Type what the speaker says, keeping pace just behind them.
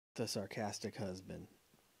The Sarcastic Husband.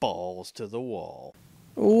 Balls to the wall.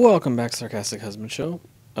 Welcome back, Sarcastic Husband Show.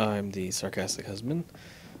 I'm the Sarcastic Husband.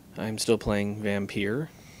 I'm still playing Vampyr.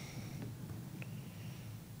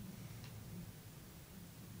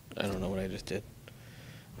 I don't know what I just did.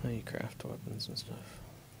 How you craft weapons and stuff.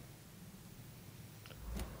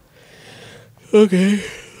 Okay.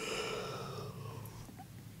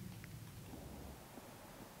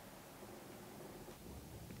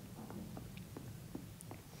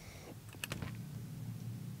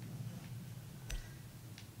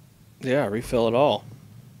 Yeah, refill it all.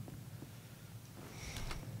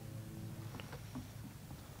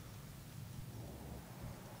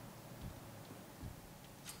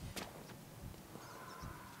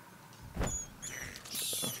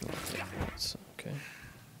 Okay.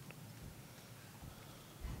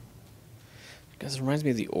 Guys, it reminds me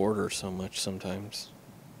of the Order so much sometimes.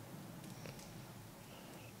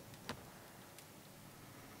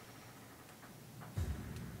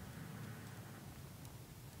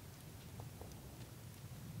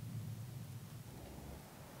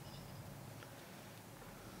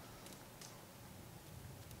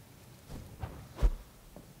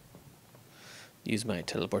 Use my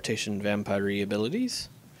teleportation vampire abilities.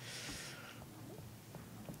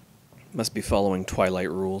 Must be following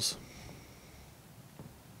Twilight rules.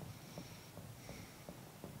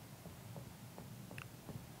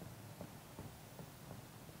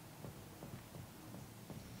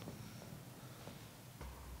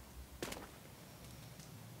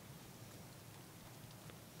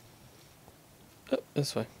 Oh,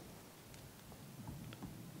 this way.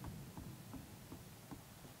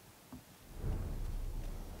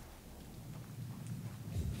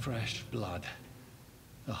 Fresh blood.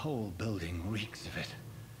 The whole building reeks of it.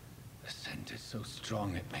 The scent is so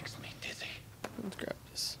strong it makes me dizzy. Let's grab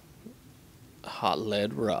this hot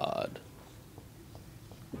lead rod.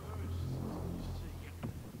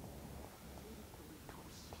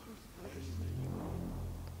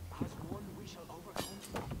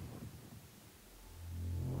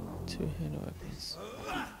 Two-handed weapons.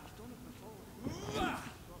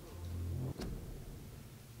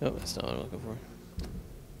 Oh, that's not what I'm looking for.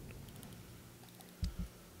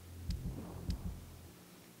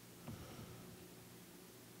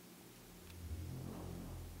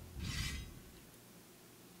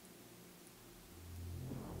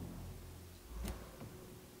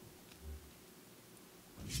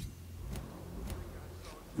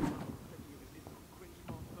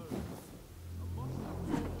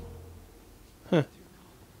 Huh.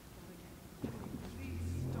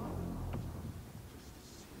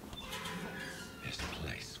 This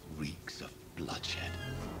place reeks of bloodshed.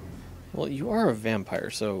 Well, you are a vampire,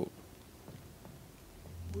 so...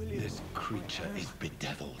 This creature is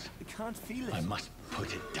bedeviled. I can't feel it. I must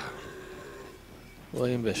put it down.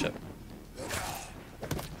 William Bishop.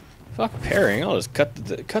 Fuck parrying, I'll just cut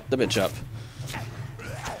the bitch up.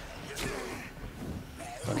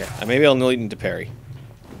 Okay, maybe I'll need to parry.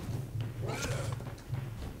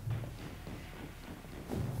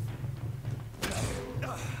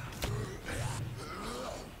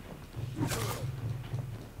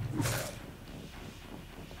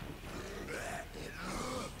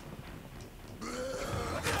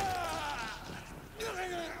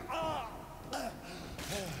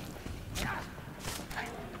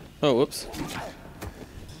 Oh, whoops.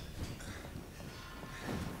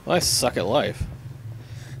 Well, I suck at life.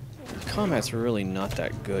 Combat's really not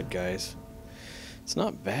that good, guys. It's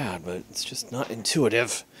not bad, but it's just not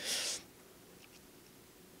intuitive.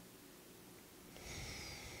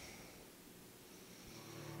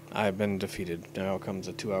 I've been defeated. Now comes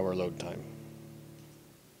a 2-hour load time.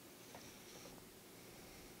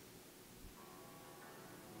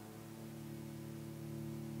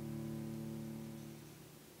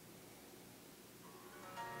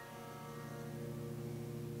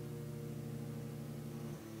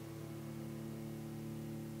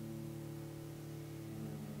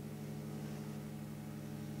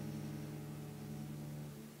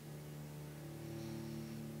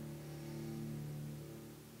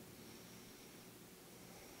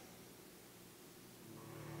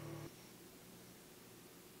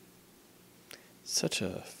 Such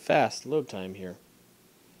a fast load time here.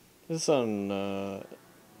 This is on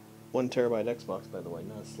 1 terabyte Xbox, by the way,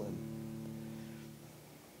 not slim.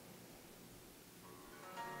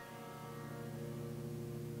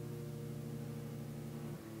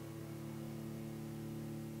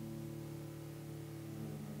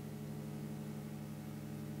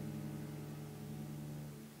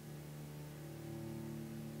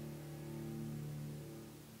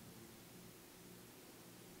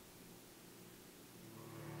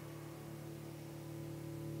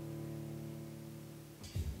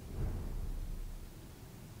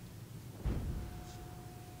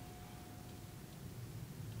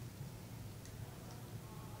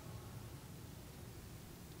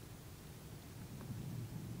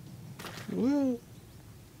 Woo.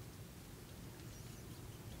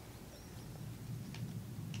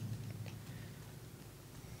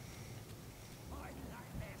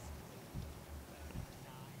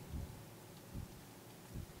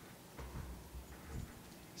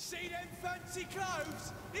 See them fancy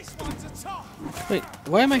clothes? This one's a top. Wait,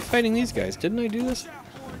 why am I fighting these guys? Didn't I do this? Watch out,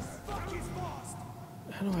 boys. Fuck is fast.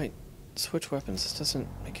 How do I switch weapons? This doesn't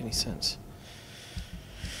make any sense.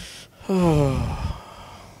 Oh.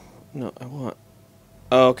 No, I want...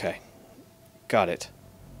 Okay. Got it.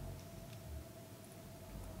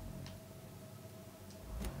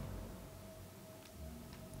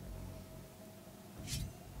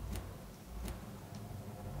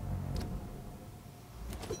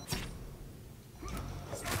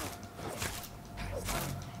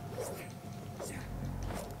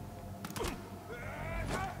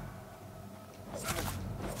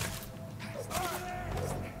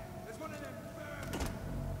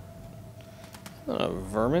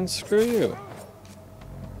 Vermin, screw you.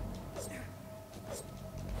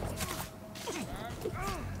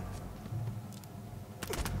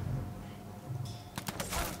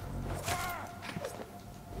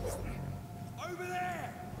 Over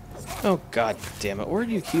there. Oh, god damn it. Where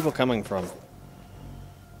do you keep on coming from?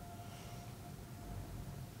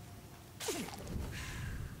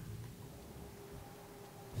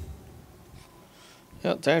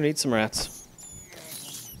 Oh, time to eat some rats.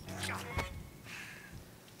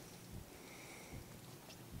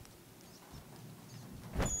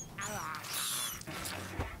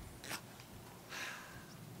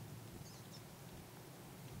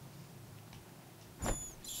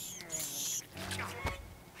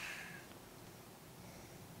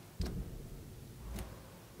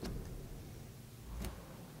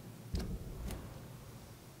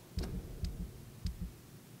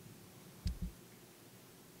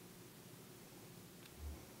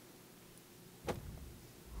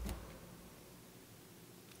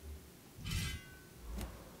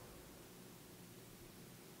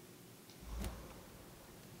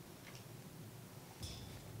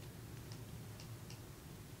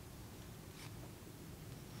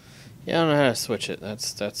 Yeah, I don't know how to switch it.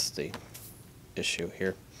 That's the issue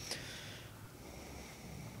here.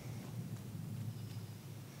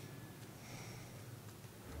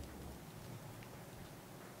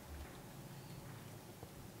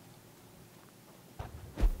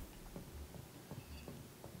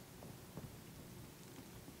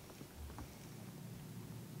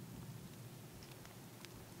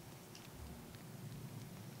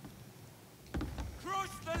 Cross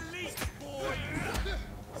the leak, boy.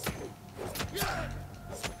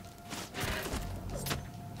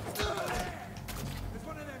 There's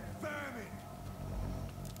one of them vermin.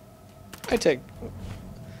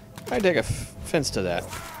 I take offense to that.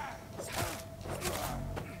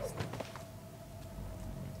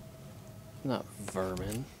 Not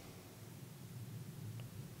vermin.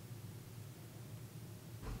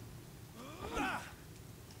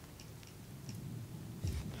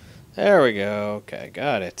 There we go. Okay,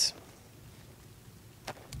 got it.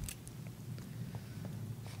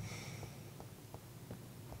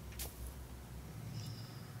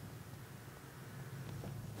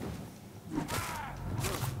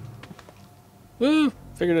 Woo!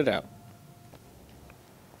 Figured it out.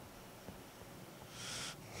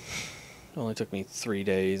 It only took me 3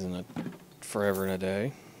 days and forever and a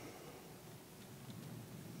day.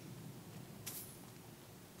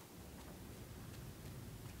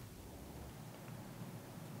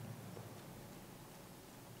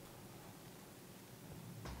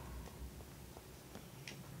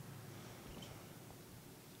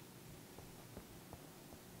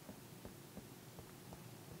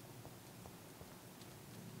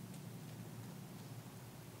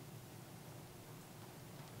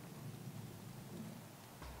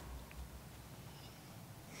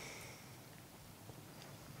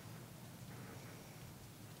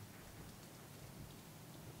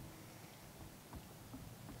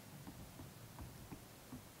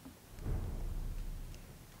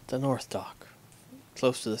 The North Dock.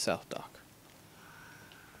 Close to the South Dock.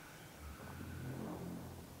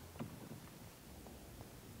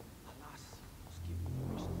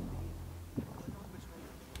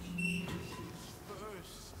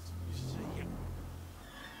 First, you see,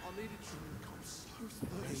 I needed to come so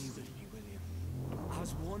thirsty.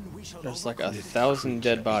 As one, we shall There's like overcome 1,000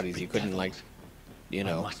 dead bodies. You couldn't, like, you I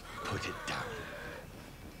know. must put it down.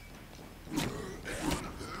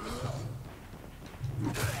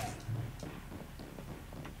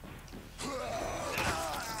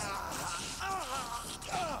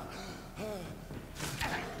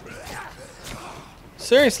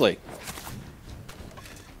 Seriously.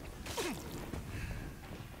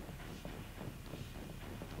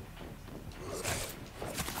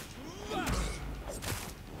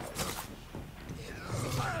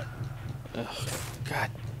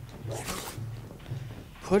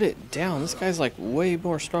 down. This guy's like way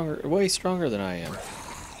stronger than I am.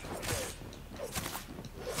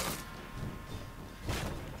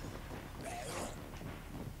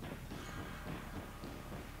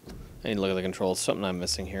 I need to look at the controls. Something I'm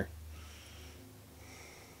missing here.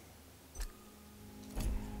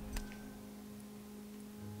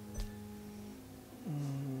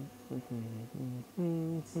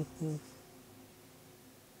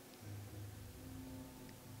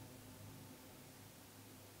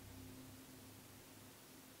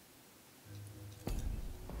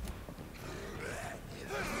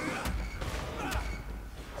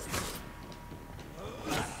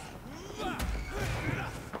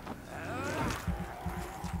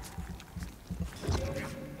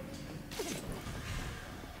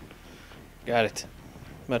 Got it.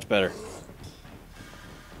 Much better.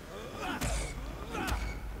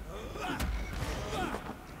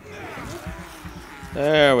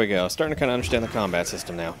 There we go. Starting to kind of understand the combat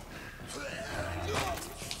system now.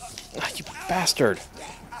 Ah, you bastard!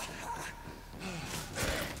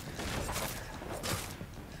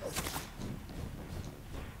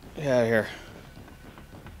 Get out of here.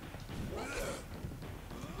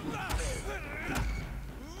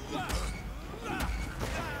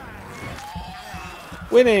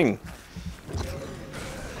 Winning!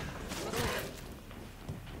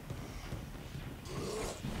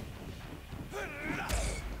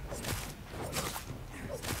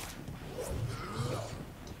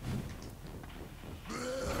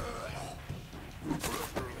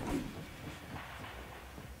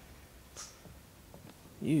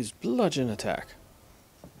 Use bludgeon attack.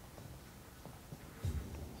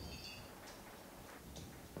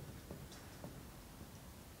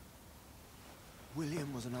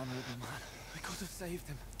 William was an honourable man. I could have saved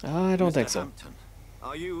him. I don't think so. Hampton,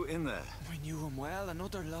 are you in there? I knew him well,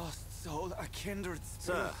 another lost soul, a kindred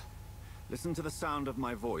spirit. Sir, listen to the sound of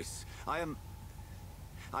my voice. I'm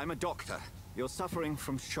a doctor. You're suffering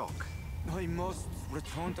from shock. I must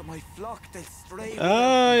return to my flock. They'll stray.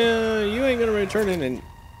 You ain't gonna return in and...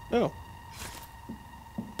 Oh.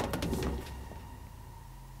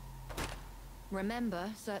 Remember,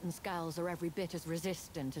 certain skulls are every bit as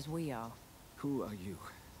resistant as we are. Who are you?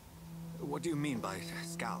 What do you mean by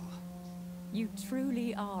scowl? You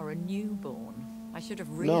truly are a newborn. I should have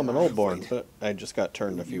No, realized. I'm an oldborn, but I just got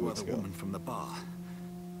turned a few You are weeks the ago. woman from the bar.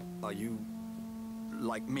 Are you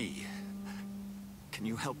like me? Can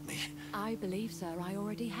you help me? I believe, sir, I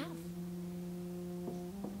already have.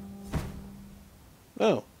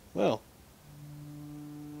 Oh, well.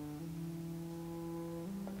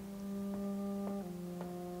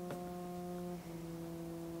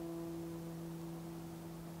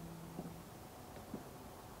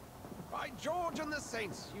 By George and the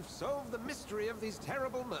Saints, you've solved the mystery of these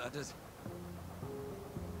terrible murders.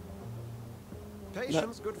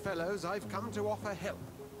 Patience, good fellows, I've come to offer help.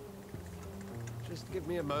 Just give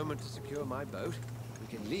me a moment to secure my boat. We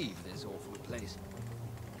can leave this awful place.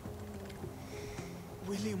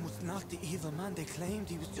 William was not the evil man they claimed.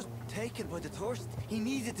 He was just taken by the thirst. He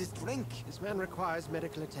needed his drink. This man requires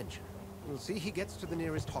medical attention. We'll see he gets to the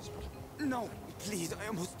nearest hospital. No, please,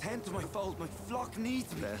 I must tend to my fold. My flock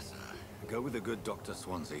needs me. There, sir. Go with the good Dr.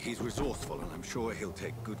 Swansea. He's resourceful, and I'm sure he'll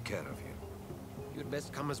take good care of you. You'd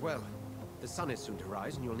best come as well. The sun is soon to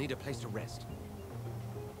rise, and you'll need a place to rest.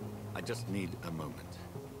 I just need a moment.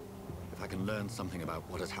 If I can learn something about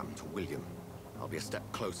what has happened to William, I'll be a step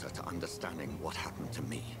closer to understanding what happened to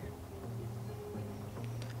me.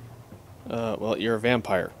 Well, you're a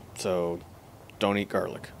vampire, so don't eat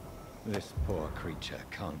garlic. This poor creature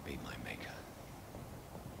can't be my maker.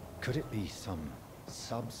 Could it be some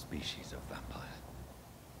subspecies of vampire?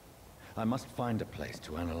 I must find a place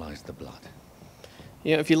to analyze the blood.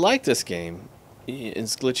 Yeah, if you like this game,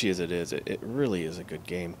 as glitchy as it is, it really is a good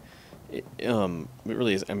game. It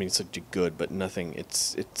really is. I mean, it's such a good, but nothing.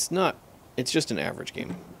 It's not. It's just an average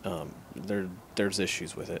game. There's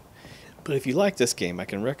issues with it, but if you like this game, I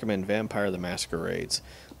can recommend Vampire the Masquerades,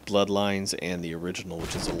 Bloodlines, and the original,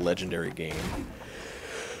 which is a legendary game.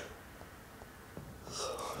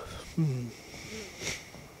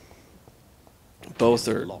 Both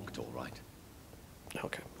are locked, all right.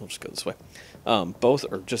 okay. We'll just go this way.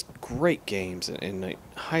 Both are just great games, and I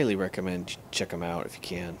highly recommend you check them out if you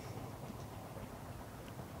can.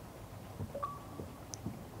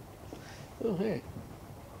 Oh, hey.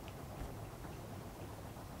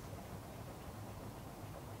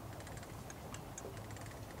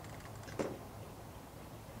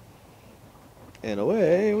 And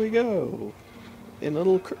away we go. In a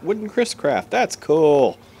little wooden Chris craft. That's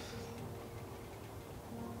cool.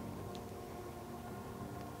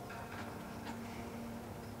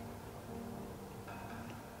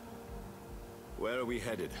 we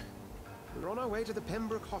headed? We're on our way to the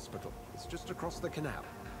Pembroke Hospital. It's just across the canal.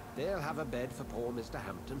 They'll have a bed for poor Mr.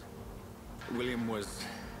 Hampton. William was...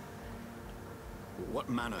 What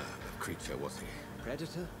manner of creature was he?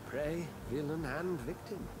 Predator, prey, villain, and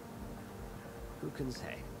victim. Who can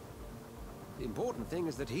say? The important thing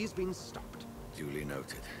is that he's been stopped. Duly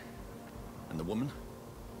noted. And the woman?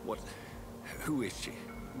 What... Who is she?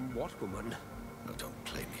 What woman? Oh, don't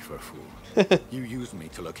play me for a fool. You used me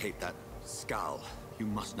to locate that skull. You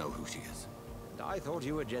must know who she is. And I thought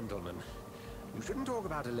you a gentleman. You shouldn't talk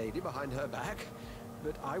about a lady behind her back,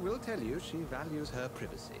 but I will tell you she values her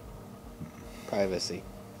privacy. Privacy.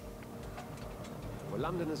 Were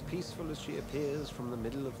London as peaceful as she appears from the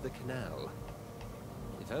middle of the canal?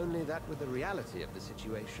 If only that were the reality of the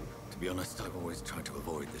situation. To be honest, I've always tried to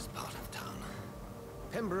avoid this part of town.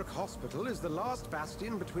 Pembroke Hospital is the last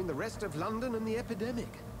bastion between the rest of London and the epidemic.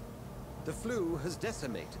 The flu has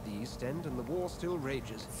decimated the East End and the war still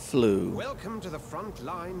rages. Flu. Welcome to the front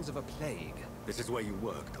lines of a plague. This is where you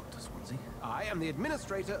work, Dr. Swansea? I am the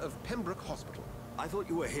administrator of Pembroke Hospital. I thought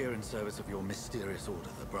you were here in service of your mysterious order,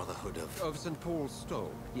 the Brotherhood of... Of St. Paul's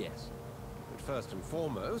Stole, yes. But first and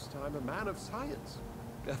foremost, I'm a man of science.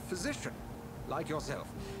 A physician, like yourself,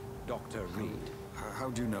 Dr. Reid.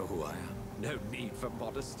 How do you know who I am? No need for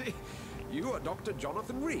modesty. You are Dr.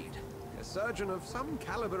 Jonathan Reid, a surgeon of some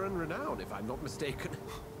caliber and renown, if I'm not mistaken.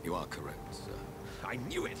 You are correct, sir. I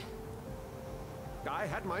knew it. I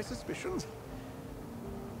had my suspicions.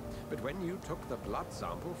 But when you took the blood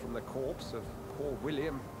sample from the corpse of poor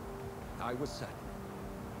William, I was certain.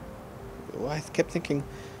 Well, I kept thinking,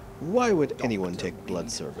 why would anyone Dr. take blood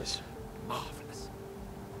Reid. service? Marvelous.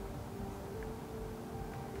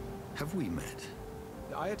 Have we met?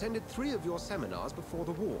 I attended 3 of your seminars before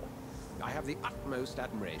the war. I have the utmost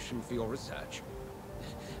admiration for your research.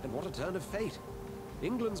 And what a turn of fate.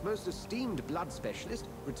 England's most esteemed blood specialist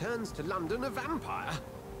returns to London a vampire.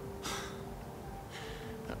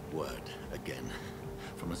 That word, again,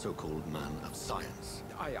 from a so-called man of science.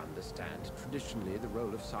 I understand. Traditionally, the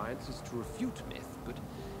role of science is to refute myth, but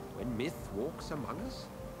when myth walks among us,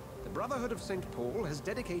 the Brotherhood of St. Paul has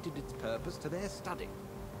dedicated its purpose to their study.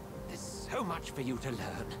 There's so much for you to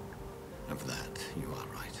learn. And for that, you are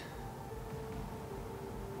right.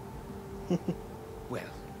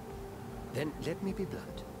 Well, then let me be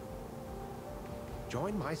blunt.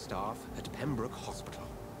 Join my staff at Pembroke Hospital.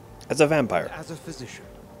 As a vampire. As a physician.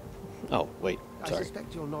 Oh, wait. I Sorry.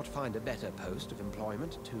 suspect you'll not find a better post of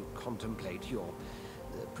employment to contemplate your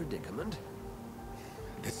predicament.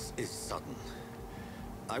 This is sudden.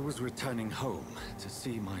 I was returning home to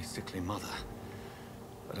see my sickly mother.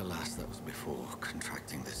 But alas, that was before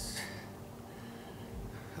contracting this...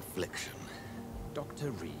 affliction.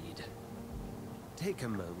 Dr. Reid, take a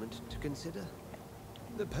moment to consider.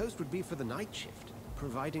 The post would be for the night shift,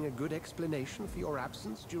 providing a good explanation for your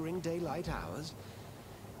absence during daylight hours.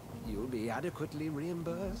 You'll be adequately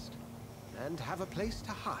reimbursed, and have a place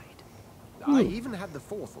to hide. I even had the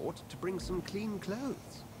forethought to bring some clean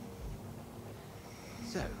clothes.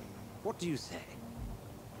 So, what do you say?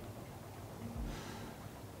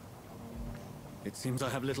 It seems I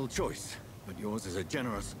have little choice, but yours is a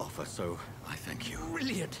generous offer, so I thank you.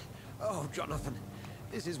 Brilliant! Oh, Jonathan,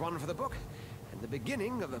 this is one for the book, and the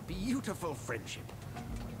beginning of a beautiful friendship.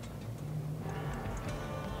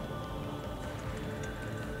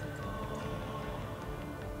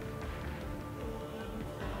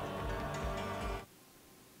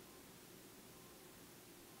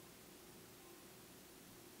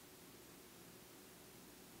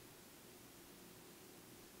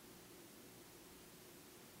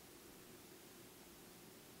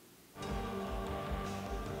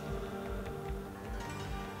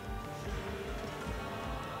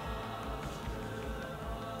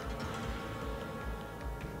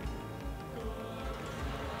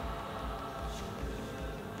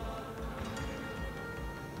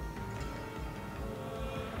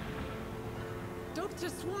 Dr.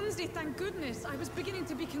 Swansea, thank goodness. I was beginning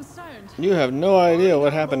to be concerned. You have no idea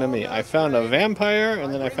what happened to me. I found a vampire,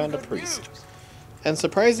 and then I found a priest. And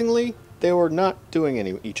surprisingly, they were not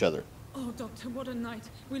doing each other. Oh, Doctor, what a night.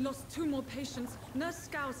 We lost 2 more patients. Nurse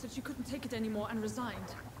Scow said she couldn't take it anymore and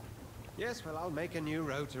resigned. Yes, well, I'll make a new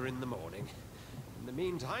rota in the morning. In the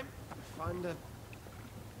meantime, find a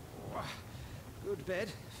good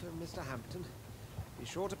bed for Mr. Hampton. Be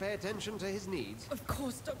sure to pay attention to his needs. Of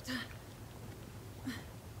course, Doctor.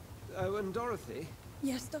 Oh, and Dorothy,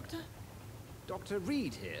 Yes, Doctor? Dr.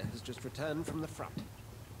 Reid here has just returned from the front.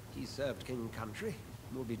 He served King Country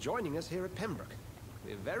and will be joining us here at Pembroke.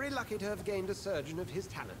 We're very lucky to have gained a surgeon of his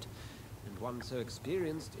talent. and one so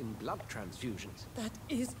experienced in blood transfusions. That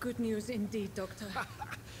is good news indeed, Doctor.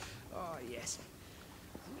 Oh, yes.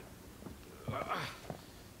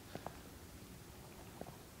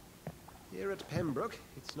 Here at Pembroke,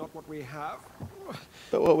 it's not what we have.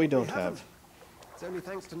 But what we don't We have. haven't. It's only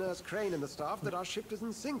thanks to Nurse Crane and the staff that our ship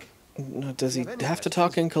doesn't sink. No, does he Have any have to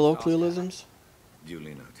talk in questions? colloquialisms?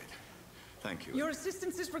 Duly noted. Thank you. Your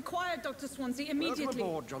assistance is required, Dr. Swansea, Welcome immediately.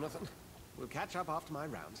 aboard, Jonathan. We'll catch up after my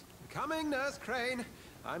rounds. Coming, Nurse Crane.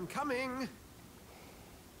 I'm coming.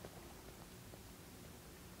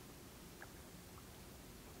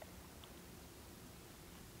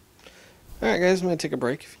 Alright guys, I'm going to take a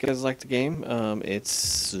break. If you guys like the game,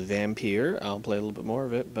 it's Vampyr. I'll play a little bit more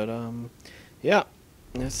of it, but yeah.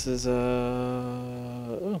 This is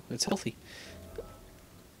oh, it's healthy.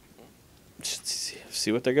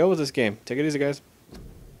 See what they go with this game. Take it easy, guys.